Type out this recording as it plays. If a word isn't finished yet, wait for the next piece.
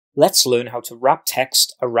let's learn how to wrap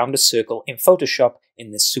text around a circle in Photoshop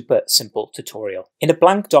in this super simple tutorial. In a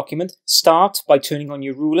blank document, start by turning on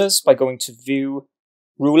your rulers by going to View,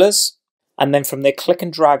 Rulers, and then from there click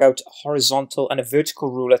and drag out a horizontal and a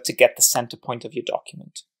vertical ruler to get the center point of your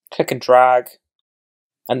document. Click and drag,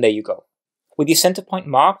 and there you go. With your center point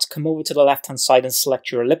marked, come over to the left hand side and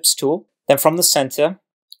select your ellipse tool. Then from the center,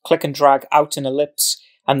 click and drag out an ellipse,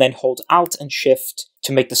 and then hold Alt and Shift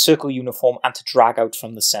to make the circle uniform and to drag out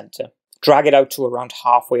from the center. Drag it out to around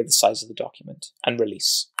halfway the size of the document and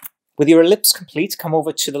release. With your ellipse complete, come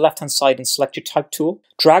over to the left hand side and select your type tool.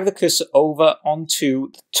 Drag the cursor over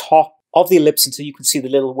onto the top of the ellipse until you can see the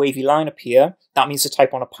little wavy line appear. That means to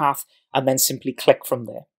type on a path, and then simply click from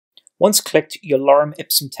there. Once clicked, your lorem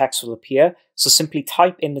ipsum text will appear, so simply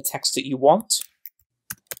type in the text that you want.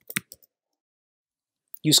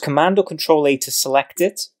 Use Command or Control A to select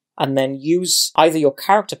it, and then use either your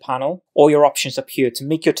character panel or your options up here to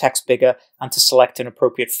make your text bigger and to select an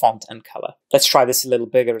appropriate font and color. Let's try this a little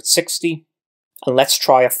bigger at 60, and let's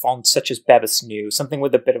try a font such as Bebas New, something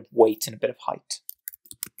with a bit of weight and a bit of height.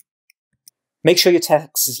 Make sure your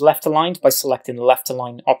text is left aligned by selecting the left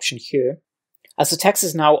align option here. As the text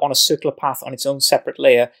is now on a circular path on its own separate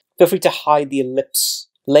layer, feel free to hide the ellipse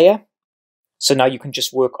layer. So now you can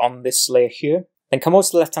just work on this layer here. Then come over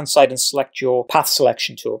to the left-hand side and select your Path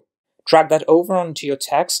Selection tool. Drag that over onto your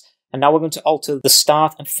text, and now we're going to alter the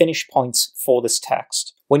start and finish points for this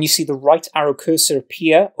text. When you see the right arrow cursor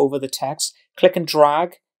appear over the text, click and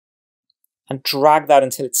drag that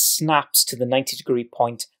until it snaps to the 90-degree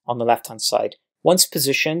point on the left-hand side. Once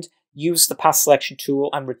positioned, use the Path Selection tool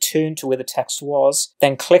and return to where the text was,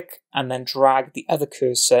 then click and then drag the other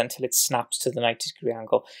cursor until it snaps to the 90-degree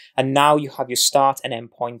angle. And now you have your start and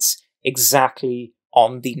end points exactly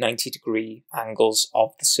on the 90-degree angles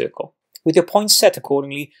of the circle. With your points set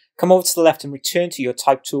accordingly, come over to the left and return to your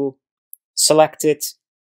type tool, select it,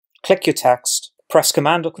 click your text, press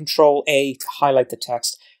Command or Control A to highlight the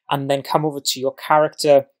text, and then come over to your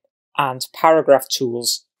character and paragraph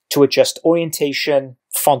tools to adjust orientation,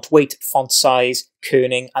 font weight, font size,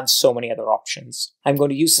 kerning, and so many other options. I'm going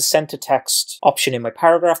to use the center text option in my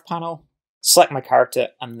paragraph panel, select my character,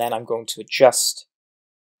 and then I'm going to adjust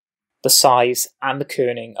the size and the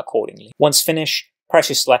kerning accordingly. Once finished, press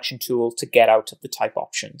your selection tool to get out of the type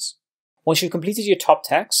options. Once you've completed your top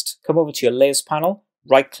text, come over to your layers panel,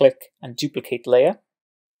 right click and duplicate layer.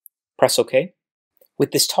 Press OK.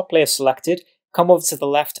 With this top layer selected, come over to the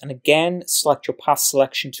left and again select your path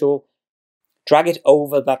selection tool. Drag it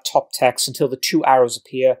over that top text until the two arrows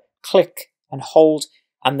appear, click and hold,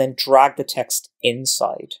 and then drag the text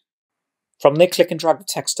inside. From there, click and drag the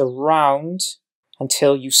text around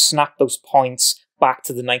until you snap those points back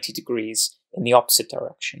to the 90 degrees in the opposite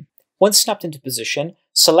direction. Once snapped into position,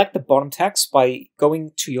 select the bottom text by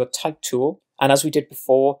going to your type tool, and as we did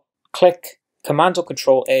before, click Command or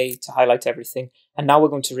Control A to highlight everything, and now we're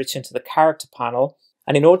going to return to the character panel,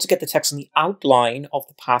 and in order to get the text on the outline of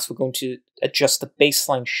the path, we're going to adjust the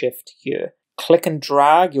baseline shift here. Click and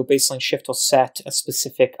drag your baseline shift or set a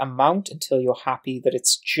specific amount until you're happy that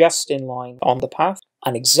it's just in line on the path.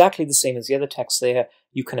 And exactly the same as the other text layer,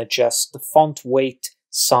 you can adjust the font weight,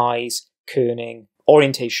 size, kerning,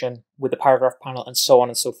 orientation with the paragraph panel, and so on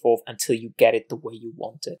and so forth until you get it the way you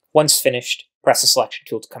want it. Once finished, press the selection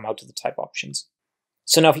tool to come out of the type options.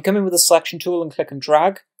 So now if you come in with the selection tool and click and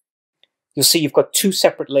drag, you'll see you've got two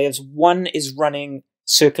separate layers. One is running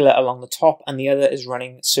circular along the top and the other is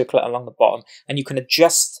running circular along the bottom. And you can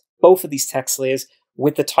adjust both of these text layers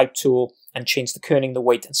with the type tool and change the kerning, the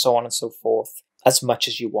weight, and so on and so forth as much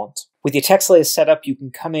as you want. With your text layers set up, you can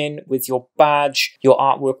come in with your badge, your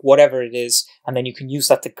artwork, whatever it is, and then you can use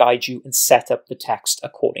that to guide you and set up the text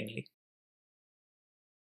accordingly.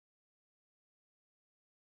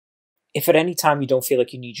 If at any time you don't feel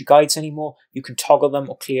like you need your guides anymore, you can toggle them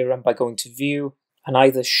or clear them by going to View and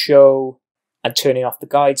either Show and turning off the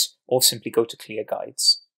guides, or simply go to Clear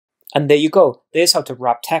Guides. And there you go. There's how to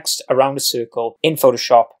wrap text around a circle in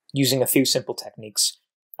Photoshop using a few simple techniques.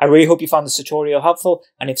 I really hope you found this tutorial helpful,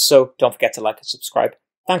 and if so, don't forget to like and subscribe.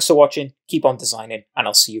 Thanks for watching, keep on designing, and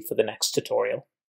I'll see you for the next tutorial.